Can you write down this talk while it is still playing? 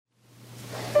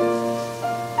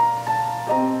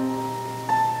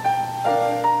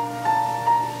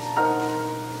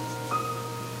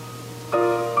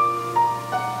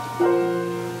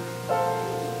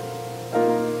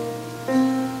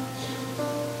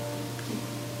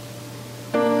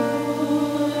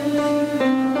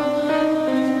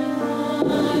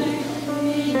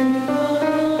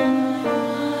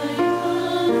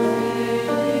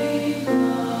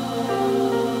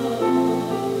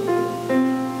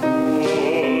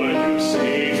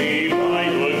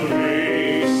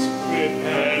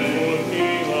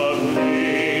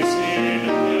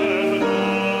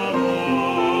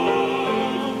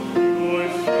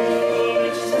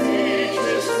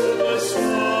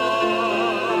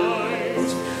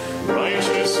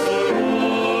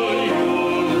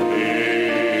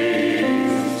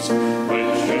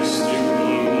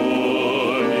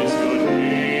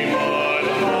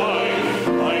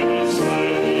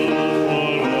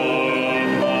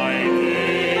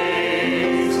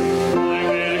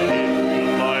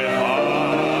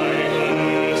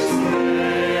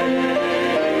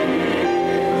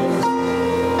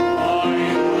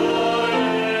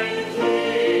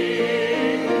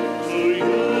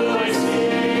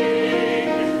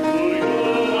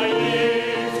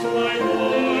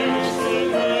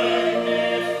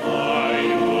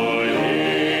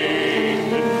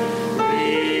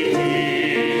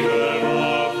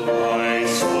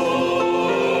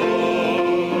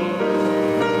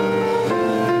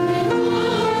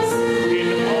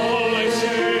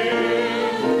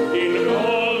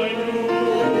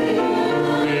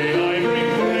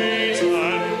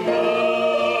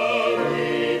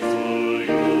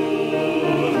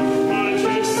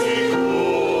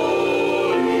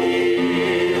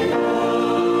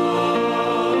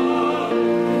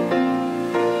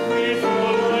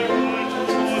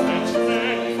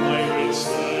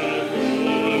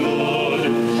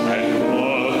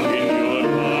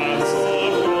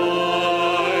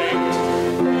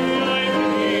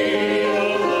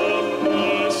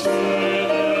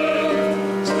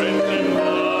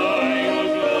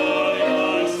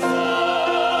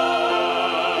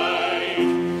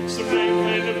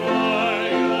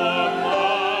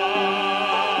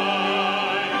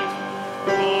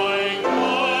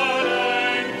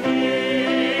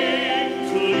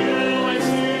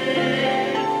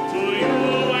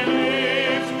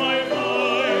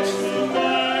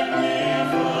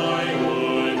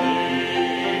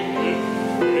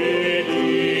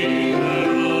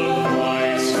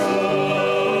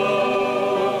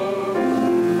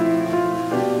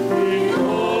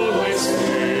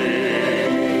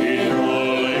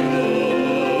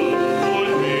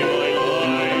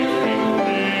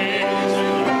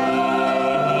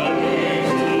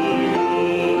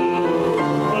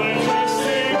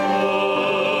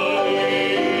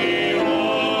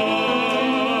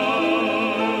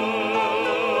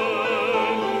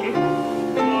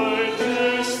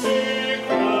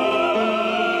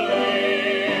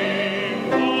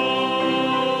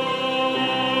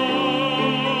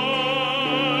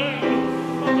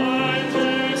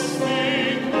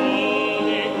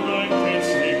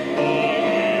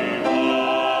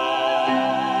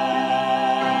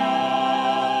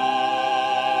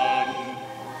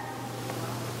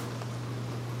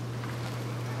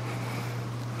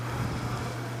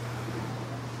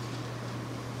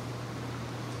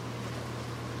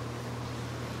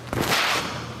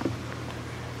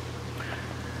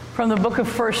From the book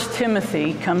of 1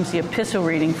 Timothy comes the epistle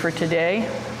reading for today.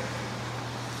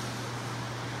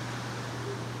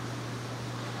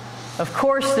 Of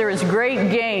course, there is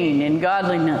great gain in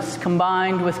godliness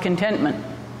combined with contentment.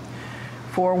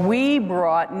 For we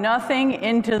brought nothing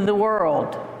into the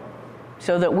world,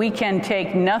 so that we can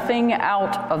take nothing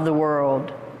out of the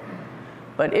world.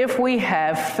 But if we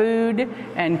have food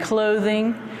and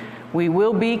clothing, we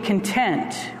will be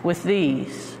content with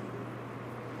these.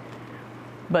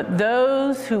 But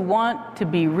those who want to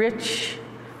be rich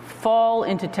fall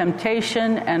into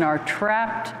temptation and are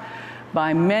trapped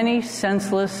by many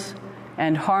senseless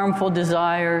and harmful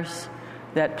desires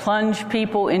that plunge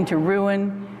people into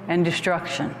ruin and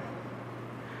destruction.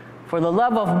 For the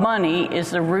love of money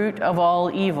is the root of all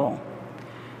evil,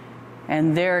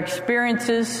 and their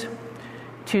experiences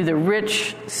to the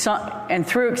rich, and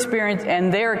through experience,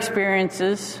 and their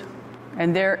experiences,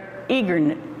 and their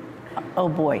eagerness,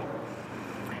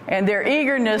 and their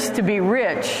eagerness to be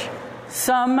rich,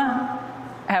 some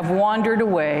have wandered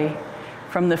away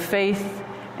from the faith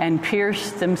and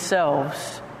pierced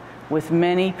themselves with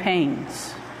many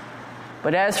pains.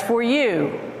 But as for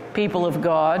you, people of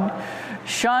God,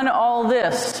 shun all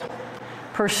this.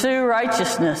 Pursue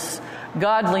righteousness,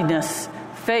 godliness,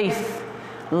 faith,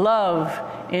 love,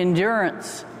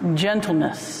 endurance,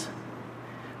 gentleness.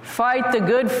 Fight the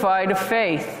good fight of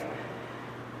faith.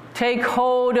 Take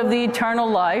hold of the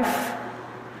eternal life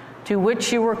to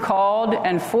which you were called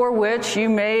and for which you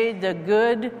made the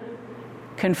good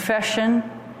confession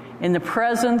in the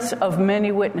presence of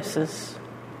many witnesses,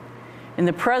 in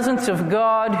the presence of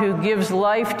God who gives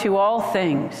life to all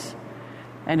things,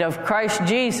 and of Christ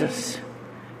Jesus,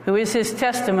 who is his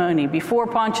testimony before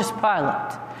Pontius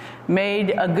Pilate, made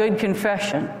a good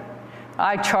confession.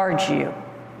 I charge you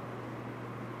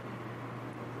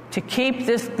to keep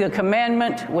the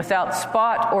commandment without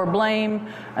spot or blame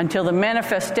until the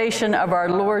manifestation of our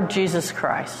Lord Jesus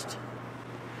Christ,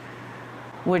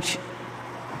 which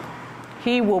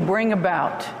he will bring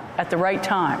about at the right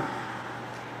time.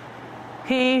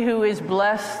 He who is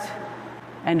blessed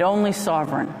and only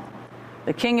sovereign,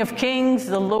 the King of kings,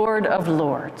 the Lord of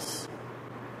lords.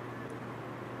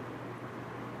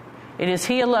 It is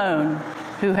he alone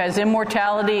who has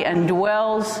immortality and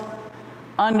dwells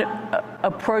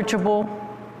unapproachable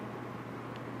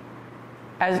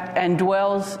and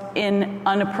dwells in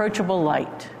unapproachable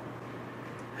light,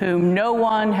 whom no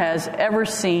one has ever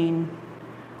seen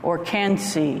or can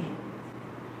see.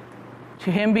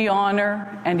 To him be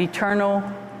honor and eternal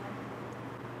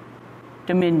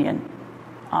dominion.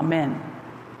 Amen.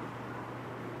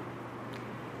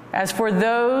 As for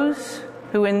those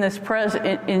who in this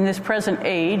present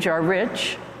age are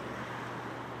rich,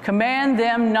 command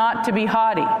them not to be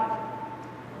haughty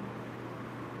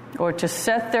or to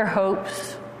set their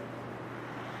hopes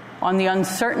on the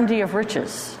uncertainty of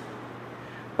riches,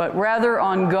 but rather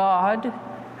on God,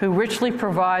 who richly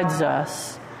provides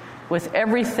us with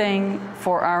everything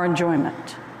for our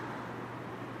enjoyment.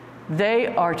 They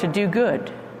are to do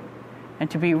good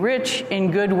and to be rich in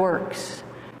good works,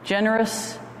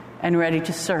 generous and ready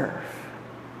to serve,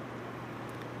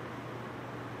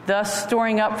 thus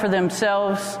storing up for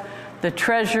themselves the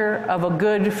treasure of a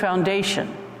good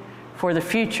foundation for the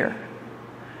future,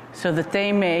 so that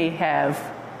they may have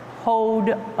hold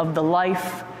of the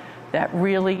life that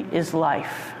really is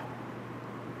life.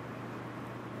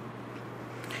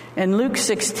 In Luke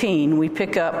 16, we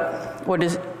pick up what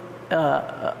is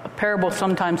a parable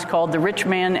sometimes called the rich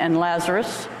man and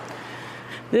Lazarus.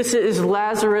 This is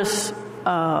Lazarus,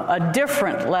 a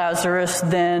different Lazarus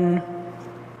than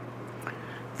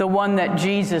the one that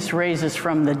Jesus raises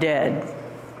from the dead.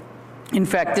 In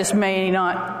fact, this may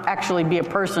not actually be a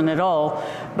person at all,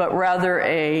 but rather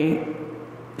a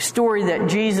story that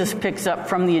Jesus picks up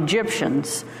from the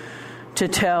Egyptians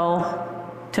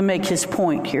to make his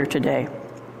point here today.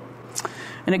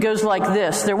 And it goes like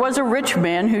this. There was a rich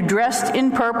man who dressed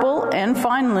in purple and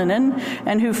fine linen,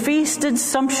 and who feasted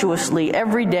sumptuously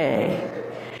every day.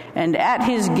 And at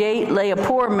his gate lay a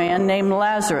poor man named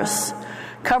Lazarus,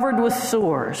 covered with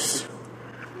sores,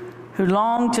 who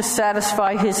longed to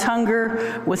satisfy his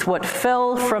hunger with what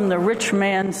fell from the rich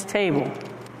man's table.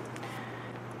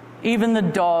 Even the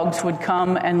dogs would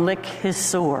come and lick his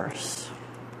sores.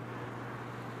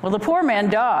 Well, the poor man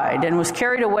died and was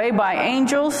carried away by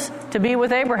angels to be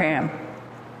with Abraham.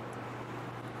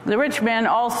 The rich man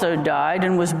also died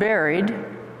and was buried.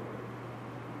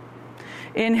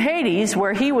 In Hades,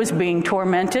 where he was being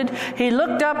tormented, he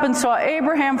looked up and saw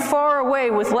Abraham far away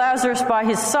with Lazarus by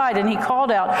his side, and he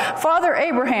called out, "Father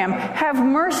Abraham, have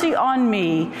mercy on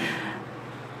me,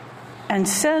 and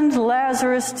send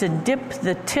Lazarus to dip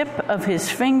the tip of his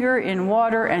finger in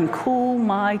water and cool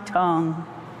my tongue.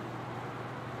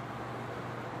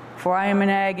 For I am in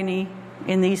agony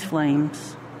in these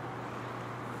flames.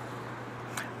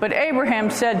 But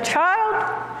Abraham said,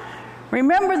 Child,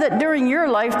 remember that during your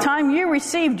lifetime you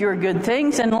received your good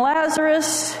things, and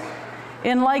Lazarus,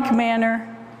 in like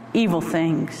manner, evil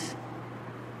things.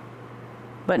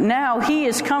 But now he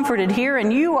is comforted here,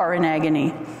 and you are in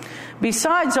agony.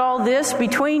 Besides all this,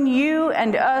 between you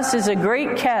and us is a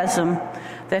great chasm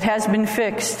that has been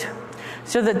fixed,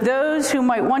 so that those who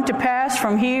might want to pass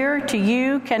from here to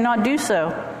you cannot do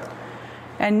so,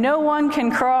 and no one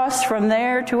can cross from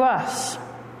there to us.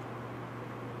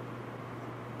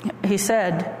 He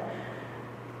said,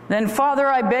 Then, Father,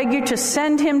 I beg you to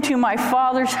send him to my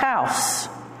father's house,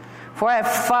 for I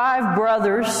have 5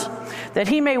 brothers, that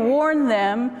he may warn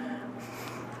them,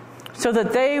 so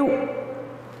that they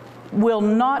will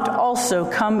not also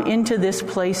come into this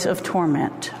place of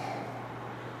torment.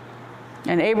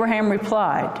 And Abraham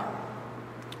replied,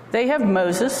 They have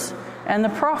Moses and the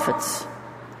prophets.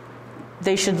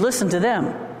 They should listen to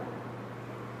them.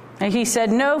 And he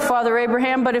said, No, Father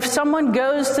Abraham, but if someone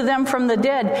goes to them from the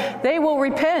dead, they will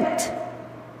repent.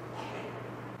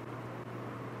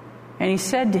 And he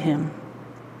said to him,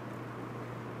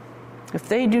 If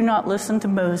they do not listen to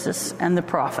Moses and the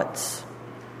prophets,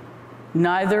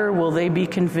 neither will they be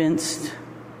convinced,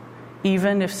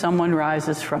 even if someone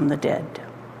rises from the dead.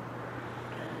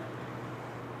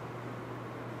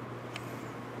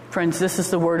 Friends, this is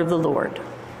the word of the Lord.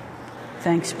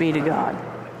 Thanks be to God.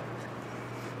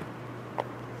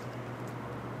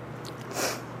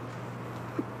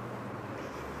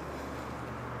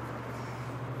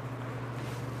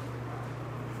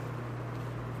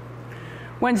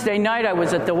 Wednesday night, I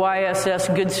was at the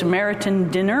YSS Good Samaritan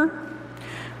dinner.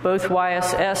 Both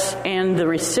YSS and the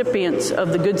recipients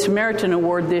of the Good Samaritan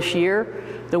Award this year,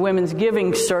 the Women's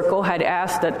Giving Circle, had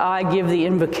asked that I give the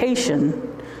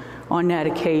invocation on that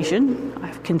occasion.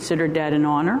 I've considered that an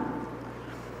honor.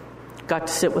 Got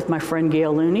to sit with my friend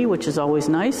Gail Looney, which is always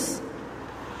nice.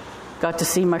 Got to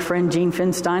see my friend Jean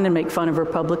Finstein and make fun of her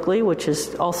publicly, which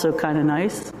is also kind of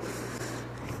nice.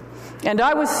 And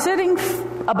I was sitting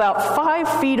about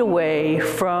 5 feet away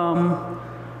from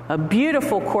a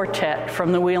beautiful quartet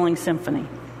from the Wheeling Symphony.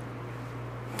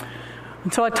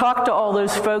 And so I talked to all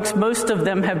those folks. Most of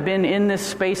them have been in this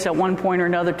space at one point or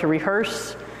another to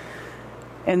rehearse.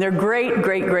 And they're great,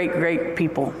 great, great, great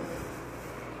people.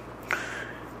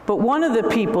 But one of the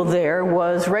people there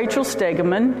was Rachel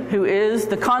Stegeman, who is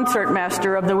the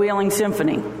concertmaster of the Wheeling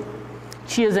Symphony.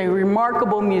 She is a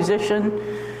remarkable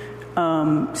musician.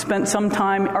 Spent some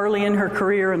time early in her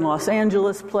career in Los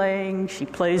Angeles playing. She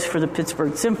plays for the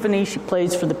Pittsburgh Symphony. She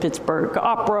plays for the Pittsburgh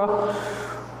Opera.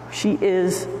 She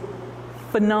is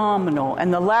phenomenal.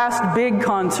 And the last big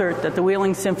concert that the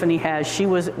Wheeling Symphony has, she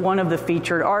was one of the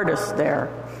featured artists there.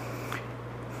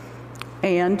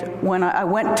 And when I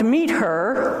went to meet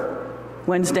her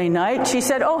Wednesday night, she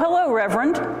said, "Oh, hello,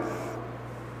 Reverend.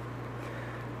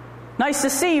 Nice to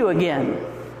see you again."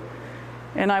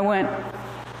 And I went,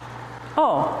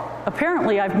 "Oh,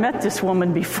 apparently I've met this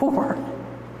woman before."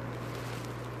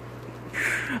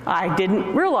 I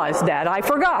didn't realize that. I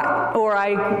forgot, or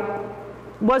I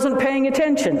wasn't paying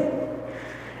attention.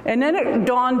 And then it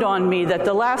dawned on me that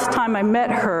the last time I met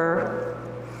her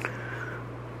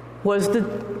was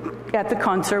at the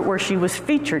concert where she was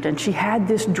featured, and she had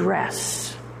this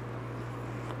dress.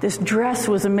 This dress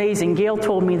was amazing. Gail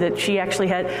told me that they actually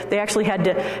had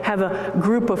to have a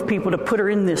group of people to put her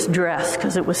in this dress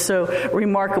because it was so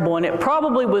remarkable. And it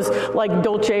probably was like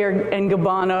Dolce and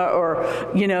Gabbana or,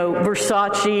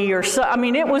 Versace or so. I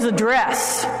mean, it was a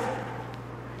dress.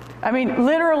 I mean,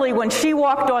 literally when she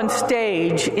walked on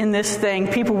stage in this thing,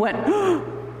 people went,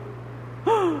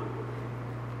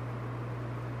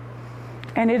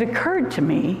 and it occurred to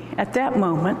me at that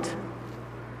moment,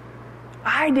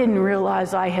 I didn't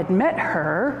realize I had met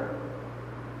her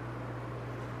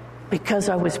because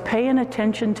I was paying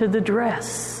attention to the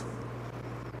dress.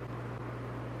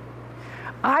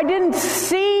 I didn't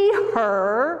see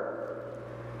her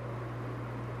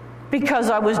because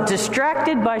I was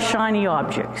distracted by shiny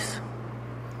objects.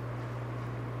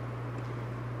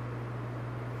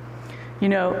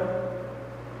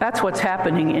 That's what's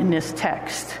happening in this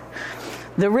text.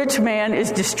 The rich man is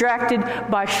distracted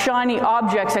by shiny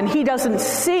objects, and he doesn't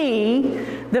see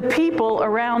the people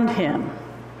around him.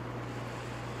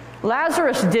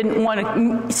 Lazarus didn't want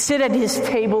to sit at his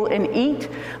table and eat.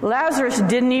 Lazarus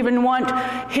didn't even want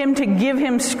him to give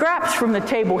him scraps from the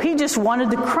table. He just wanted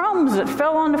the crumbs that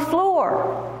fell on the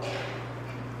floor.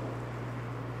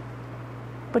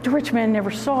 But the rich man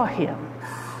never saw him.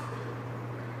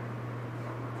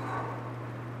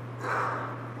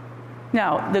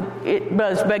 Now, it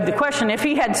does beg the question, if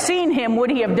he had seen him, would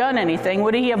he have done anything?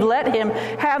 Would he have let him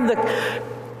have the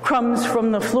crumbs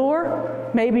from the floor?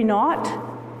 Maybe not.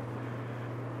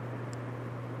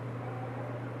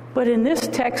 But in this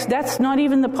text, that's not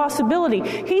even the possibility.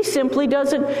 He simply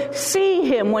doesn't see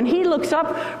him. When he looks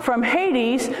up from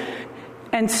Hades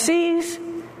and sees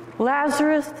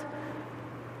Lazarus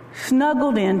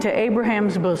snuggled into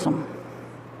Abraham's bosom,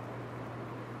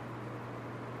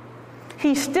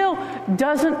 he still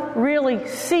doesn't really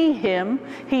see him.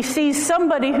 He sees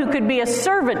somebody who could be a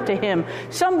servant to him,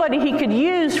 somebody he could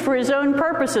use for his own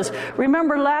purposes.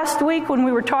 Remember last week when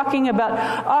we were talking about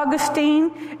Augustine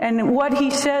and what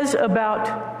he says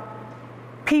about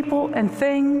people and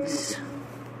things?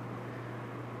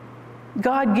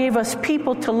 God gave us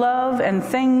people to love and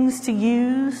things to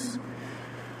use.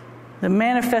 The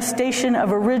manifestation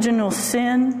of original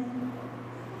sin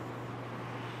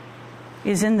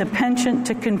is in the penchant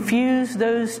to confuse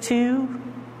those two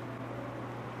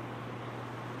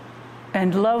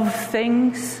and love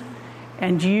things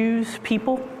and use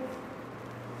people.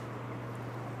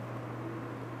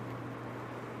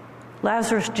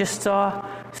 Lazarus just saw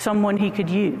someone he could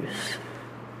use.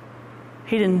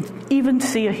 He didn't even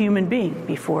see a human being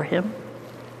before him.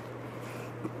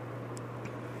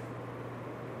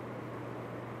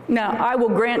 Now, I will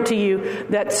grant to you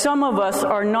that some of us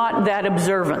are not that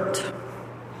observant.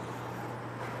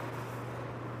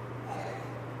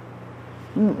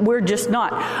 We're just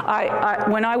not.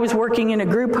 When I was working in a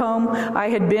group home,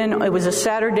 it was a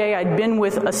Saturday, I'd been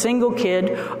with a single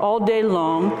kid all day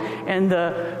long, and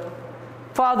the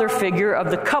father figure of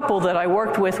the couple that I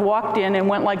worked with walked in and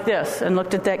went like this and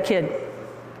looked at that kid.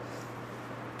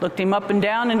 Looked him up and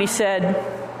down and he said,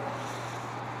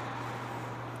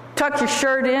 "Tuck your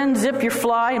shirt in, zip your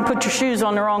fly, and put your shoes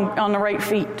on the right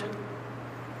feet."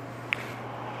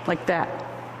 Like that.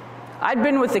 I'd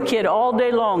been with the kid all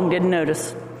day long, didn't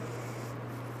notice.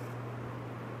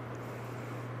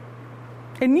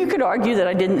 And you could argue that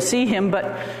I didn't see him,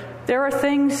 but there are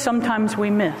things sometimes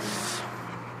we miss.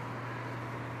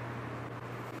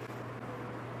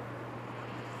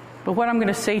 But what I'm going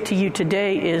to say to you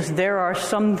today is there are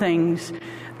some things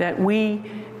that we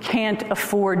can't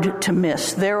afford to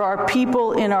miss. There are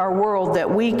people in our world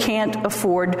that we can't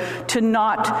afford to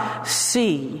not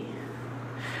see.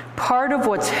 Part of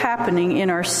what's happening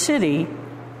in our city,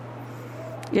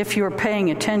 if you're paying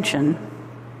attention,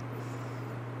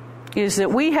 is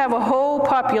that we have a whole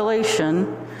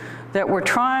population that we're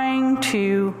trying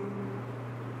to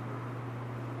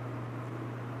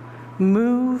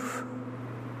move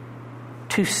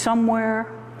to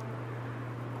somewhere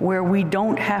where we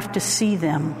don't have to see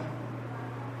them.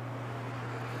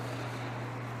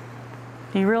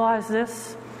 Do you realize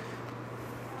this?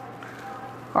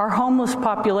 Our homeless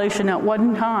population at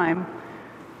one time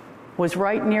was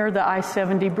right near the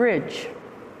I-70 bridge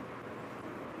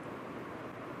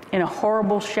in a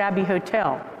horrible, shabby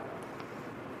hotel,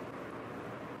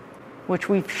 which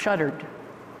we've shuttered.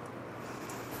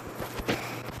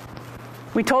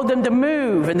 We told them to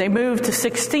move, and they moved to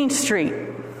 16th Street.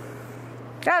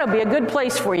 That'll be a good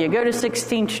place for you. Go to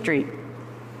 16th Street.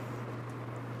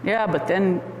 Yeah, but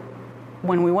then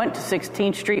when we went to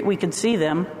 16th Street, we could see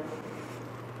them.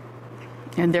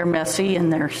 And they're messy,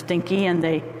 and they're stinky, and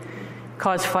they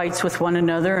cause fights with one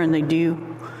another, and they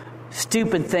do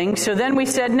stupid things. So then we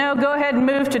said, no, go ahead and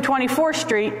move to 24th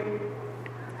Street.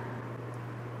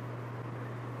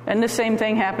 And the same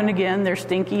thing happened again. They're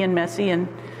stinky and messy and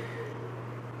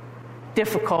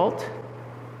difficult.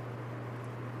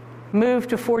 Move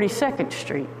to 42nd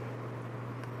Street.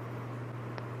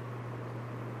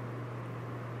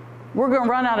 We're going to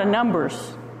run out of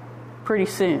numbers pretty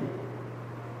soon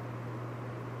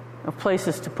of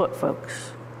places to put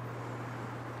folks.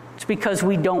 It's because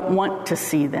we don't want to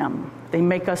see them. They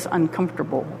make us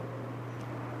uncomfortable.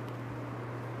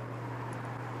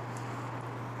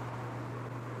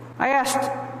 I asked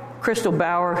Crystal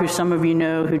Bauer, who some of you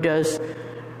know, who does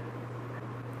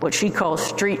what she calls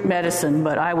street medicine,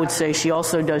 but I would say she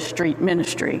also does street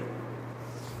ministry,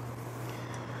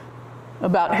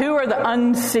 about who are the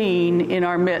unseen in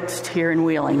our midst here in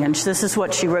Wheeling. And this is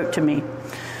what she wrote to me.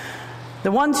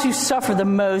 The ones who suffer the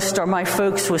most are my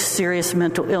folks with serious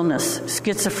mental illness,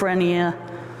 schizophrenia,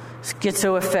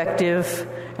 schizoaffective,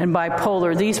 and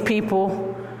bipolar. These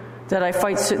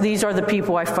are the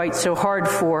people I fight so hard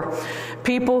for.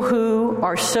 People who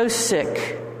are so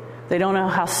sick, they don't know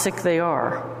how sick they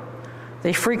are.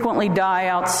 They frequently die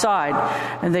outside,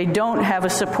 and they don't have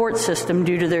a support system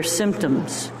due to their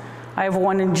symptoms. I have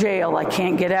one in jail I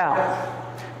can't get out.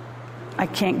 I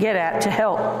can't get at to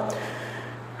help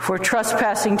for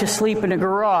trespassing to sleep in a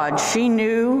garage. She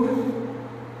knew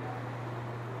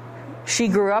she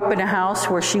grew up in a house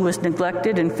where she was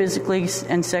neglected and physically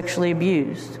and sexually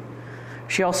abused.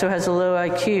 She also has a low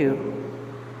IQ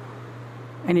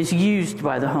and is used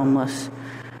by the homeless.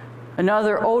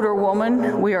 Another older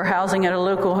woman we are housing at a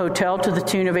local hotel to the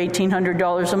tune of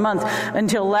 $1,800 a month.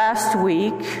 Until last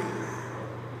week,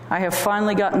 I have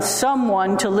finally gotten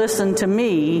someone to listen to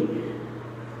me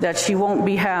that she won't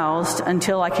be housed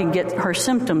until I can get her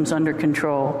symptoms under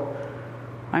control.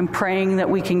 I'm praying that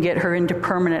we can get her into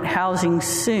permanent housing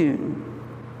soon.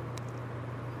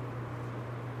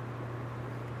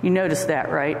 You notice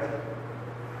that, right?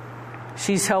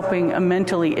 She's helping a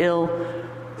mentally ill,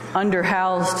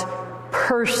 underhoused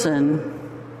person,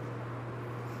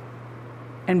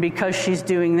 and because she's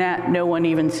doing that, no one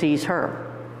even sees her.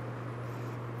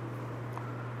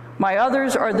 My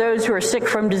others are those who are sick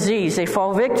from disease. They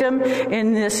fall victim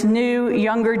in this new,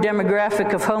 younger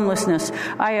demographic of homelessness.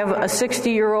 I have a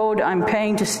 60-year-old I'm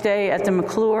paying to stay at the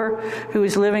McClure who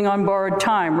is living on borrowed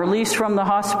time. Released from the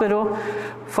hospital,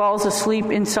 falls asleep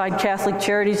inside Catholic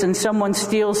Charities, and someone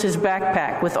steals his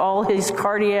backpack with all his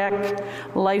cardiac,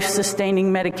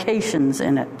 life-sustaining medications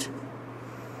in it.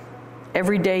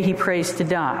 Every day he prays to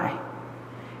die.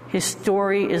 His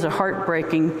story is a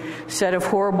heartbreaking set of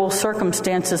horrible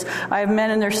circumstances. I have men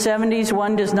in their 70s.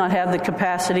 One does not have the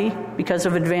capacity because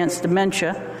of advanced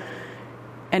dementia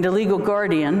and a legal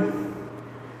guardian,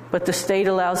 but the state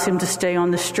allows him to stay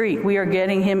on the street. We are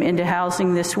getting him into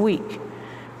housing this week,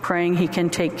 praying he can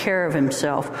take care of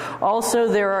himself. Also,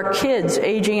 there are kids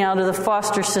aging out of the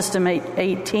foster system at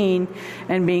 18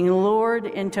 and being lured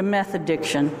into meth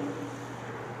addiction.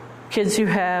 Kids who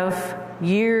have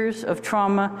years of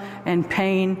trauma and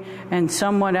pain, and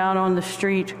someone out on the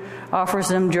street offers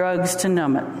them drugs to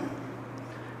numb it.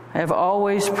 I have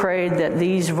always prayed that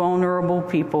these vulnerable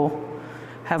people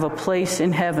have a place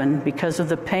in heaven because of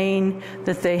the pain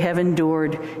that they have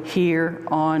endured here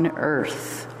on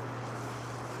earth.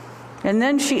 And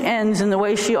then she ends in the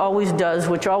way she always does,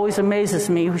 which always amazes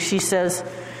me. She says,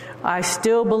 I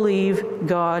still believe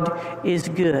God is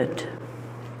good.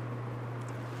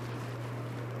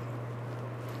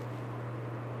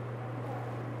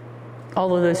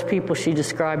 All of those people she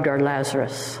described are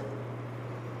Lazarus,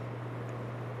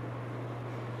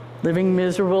 living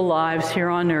miserable lives here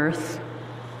on earth,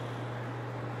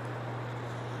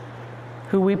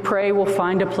 who we pray will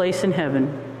find a place in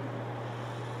heaven,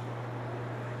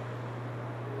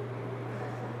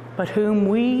 but whom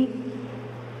we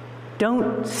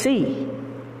don't see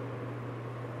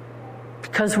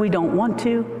because we don't want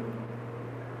to,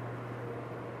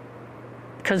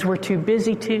 because we're too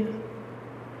busy to,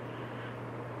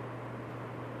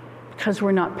 because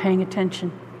we're not paying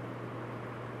attention.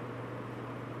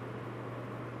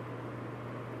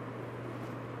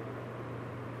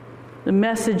 The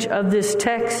message of this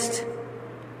text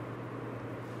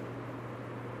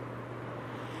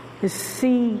is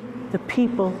see the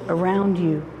people around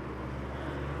you.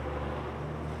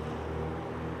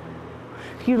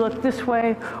 If you look this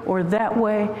way or that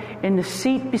way, in the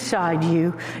seat beside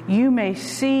you, you may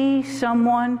see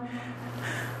someone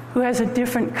who has a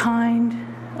different kind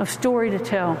of story to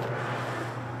tell.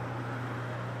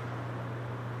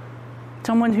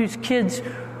 Someone whose kids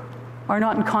are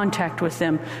not in contact with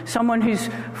them. Someone whose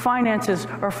finances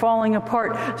are falling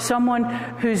apart. Someone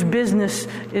whose business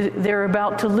they're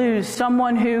about to lose.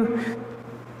 Someone who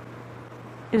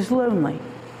is lonely.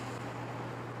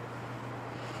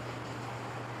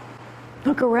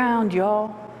 Look around,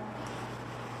 y'all.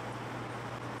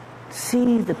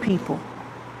 See the people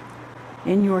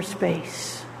in your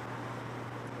space.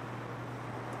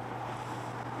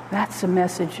 That's the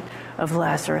message of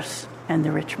Lazarus and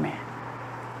the rich man.